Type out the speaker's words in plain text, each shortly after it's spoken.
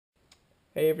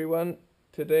Hey everyone,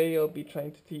 today I'll be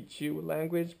trying to teach you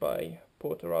language by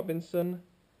Porter Robinson.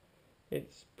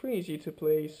 It's pretty easy to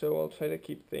play, so I'll try to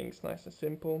keep things nice and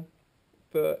simple.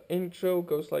 The intro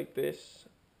goes like this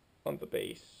on the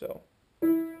bass, so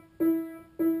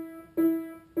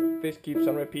this keeps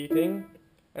on repeating,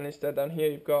 and instead down here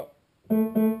you've got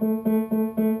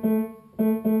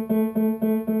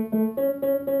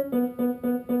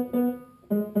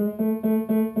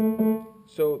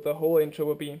so the whole intro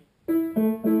will be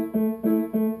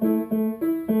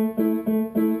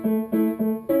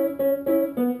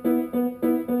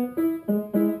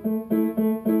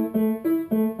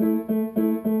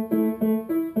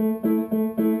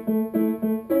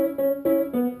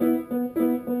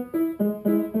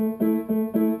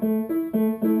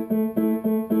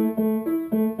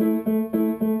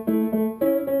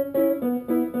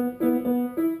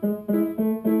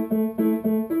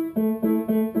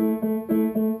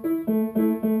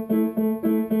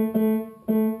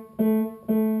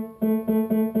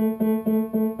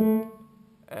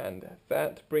and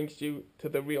that brings you to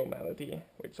the real melody,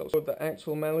 which also the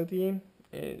actual melody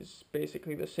is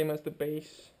basically the same as the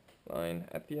bass line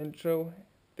at the intro.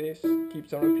 This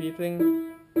keeps on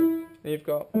repeating. Then you've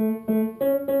got,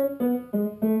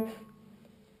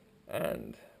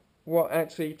 and what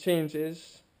actually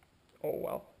changes,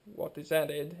 what is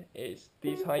added is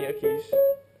these higher keys.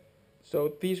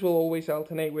 So these will always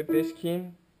alternate with this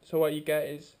key. So what you get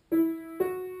is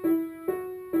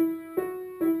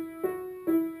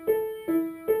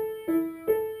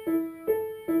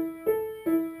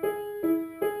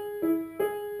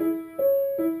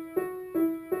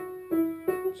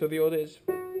so the order is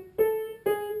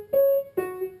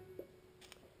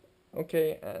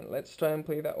okay, and let's try and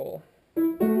play that all.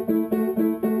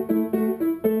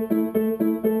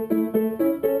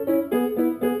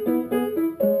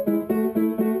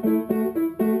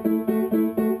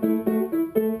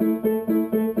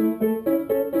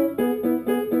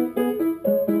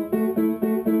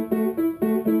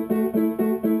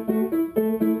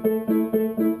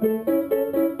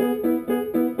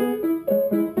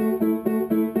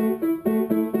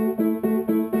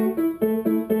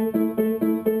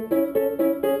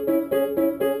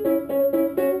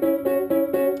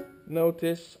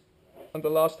 Notice on the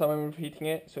last time I'm repeating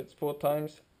it, so it's 4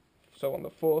 times, so on the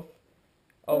 4th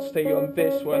I'll stay on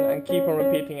this one and keep on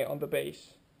repeating it on the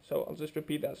bass. So I'll just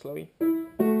repeat that slowly.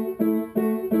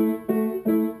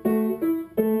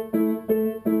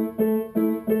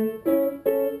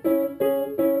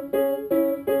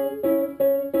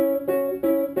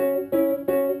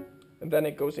 And then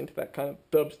it goes into that kind of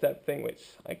dubstep thing which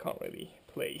I can't really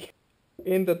play.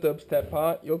 In the dubstep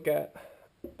part you'll get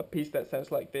a piece that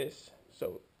sounds like this.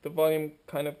 So the volume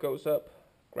kind of goes up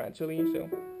gradually, so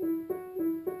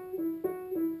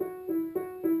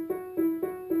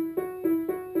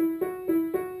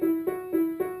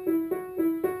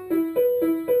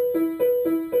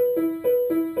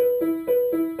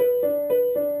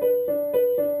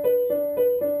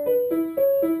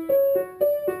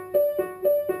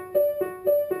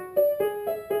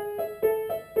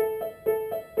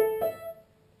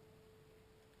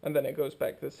and then it goes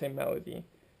back to the same melody.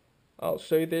 I'll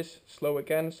show you this slow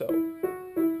again, so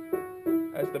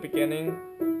as the beginning.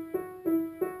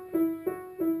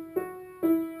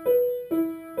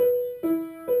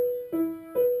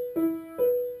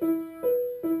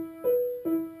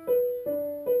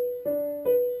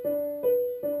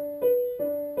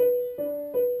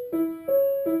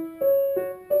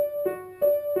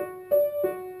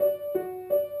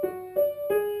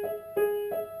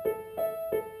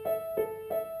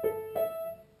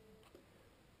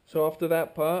 So after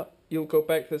that part, you'll go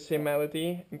back to the same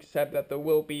melody, except that there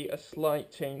will be a slight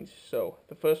change. So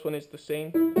the first one is the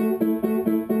same.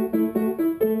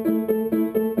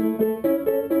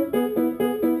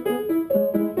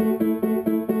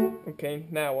 Okay,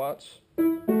 now watch.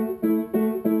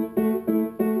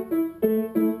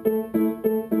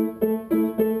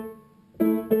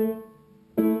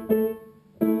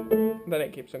 Then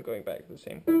it keeps on going back to the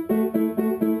same.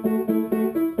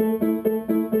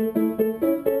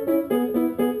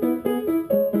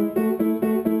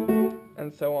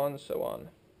 So on.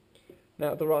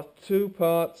 Now there are 2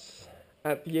 parts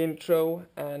at the intro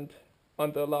and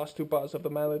on the last 2 bars of the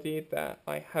melody that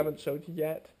I haven't showed you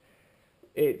yet.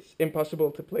 It's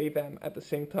impossible to play them at the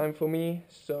same time for me,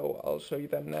 so I'll show you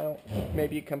them now.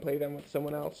 Maybe you can play them with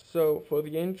someone else. So for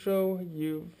the intro,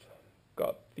 you've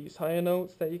got these higher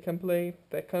notes that you can play.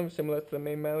 They're kind of similar to the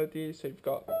main melody, so you've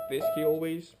got this key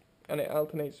always, and it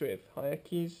alternates with higher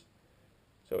keys.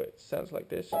 So it sounds like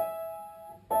this.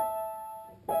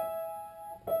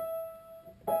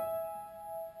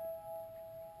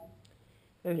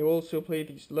 And you also play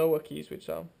these lower keys, which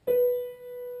are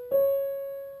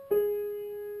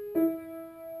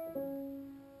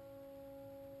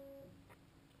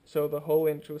so the whole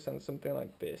intro sounds something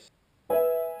like this.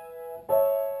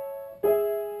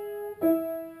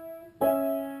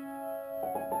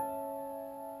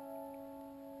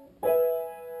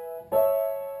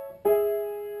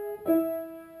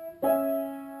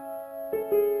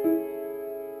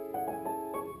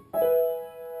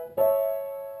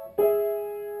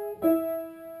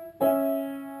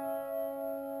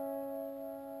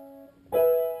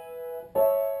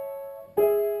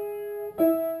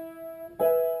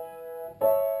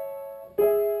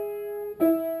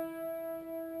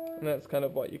 And that's kind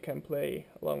of what you can play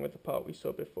along with the part we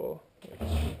saw before, which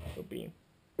will be,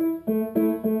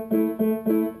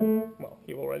 well,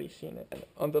 you've already seen it. And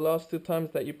on the last two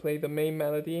times that you play the main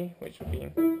melody, which would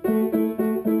be,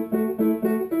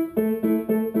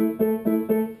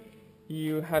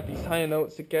 you have these higher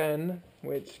notes again,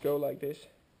 which go like this.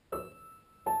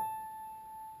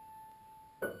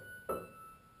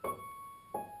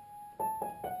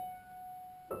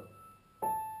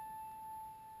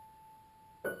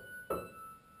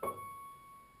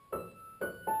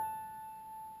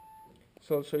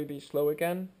 So I'll show you these slow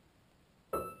again.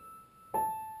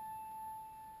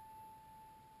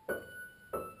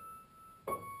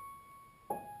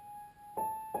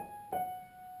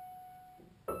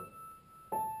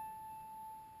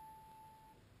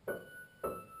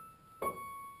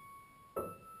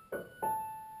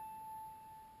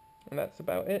 And that's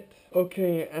about it.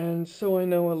 Okay, and so I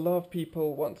know a lot of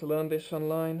people want to learn this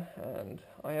online, and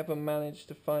I haven't managed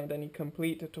to find any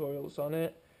complete tutorials on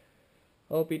it.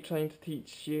 I'll be trying to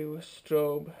teach you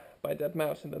Strobe by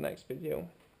deadmau5 in the next video.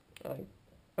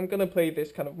 I'm gonna play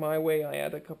this kind of my way. I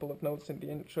add a couple of notes in the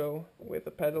intro with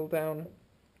the pedal down,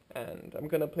 and I'm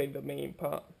gonna play the main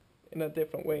part in a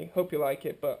different way. Hope you like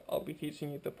it, but I'll be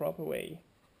teaching you the proper way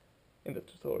in the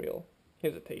tutorial.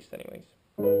 Here's a taste anyways.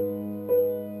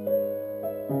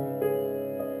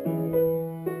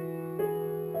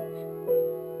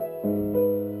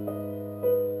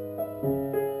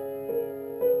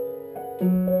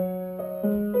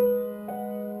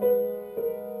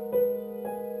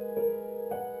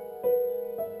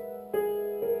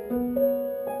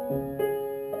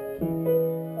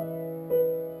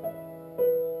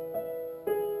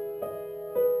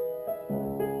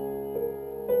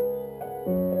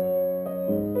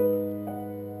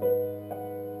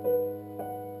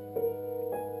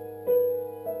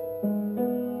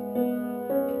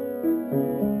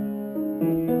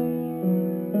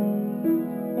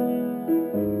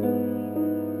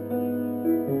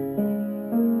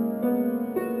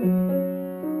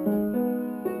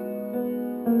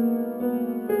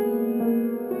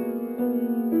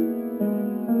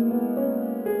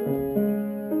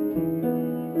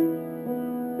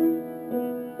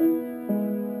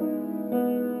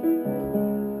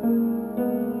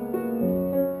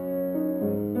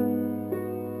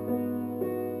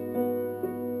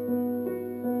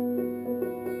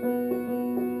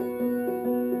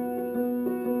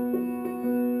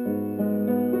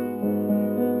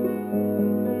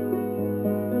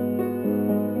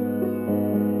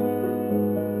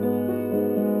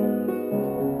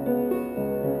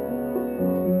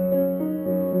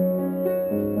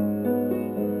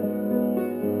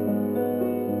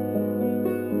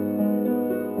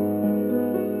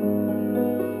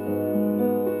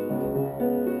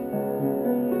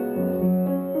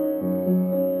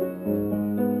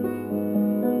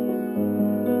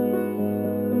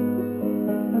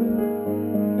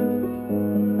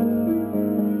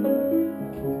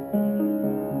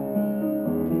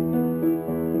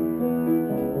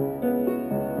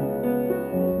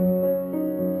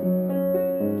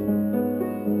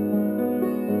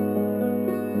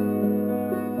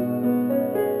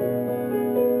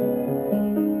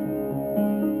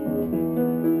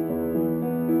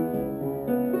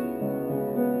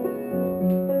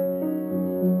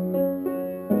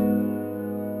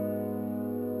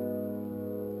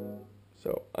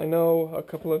 So I know a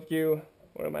couple of you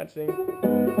were imagining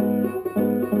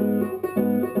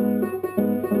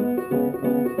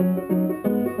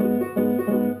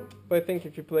but I think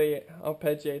if you play it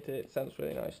arpeggiated, it sounds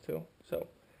really nice too. So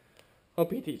I'll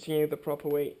be teaching you the proper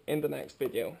way in the next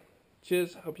video.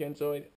 Cheers, hope you enjoyed.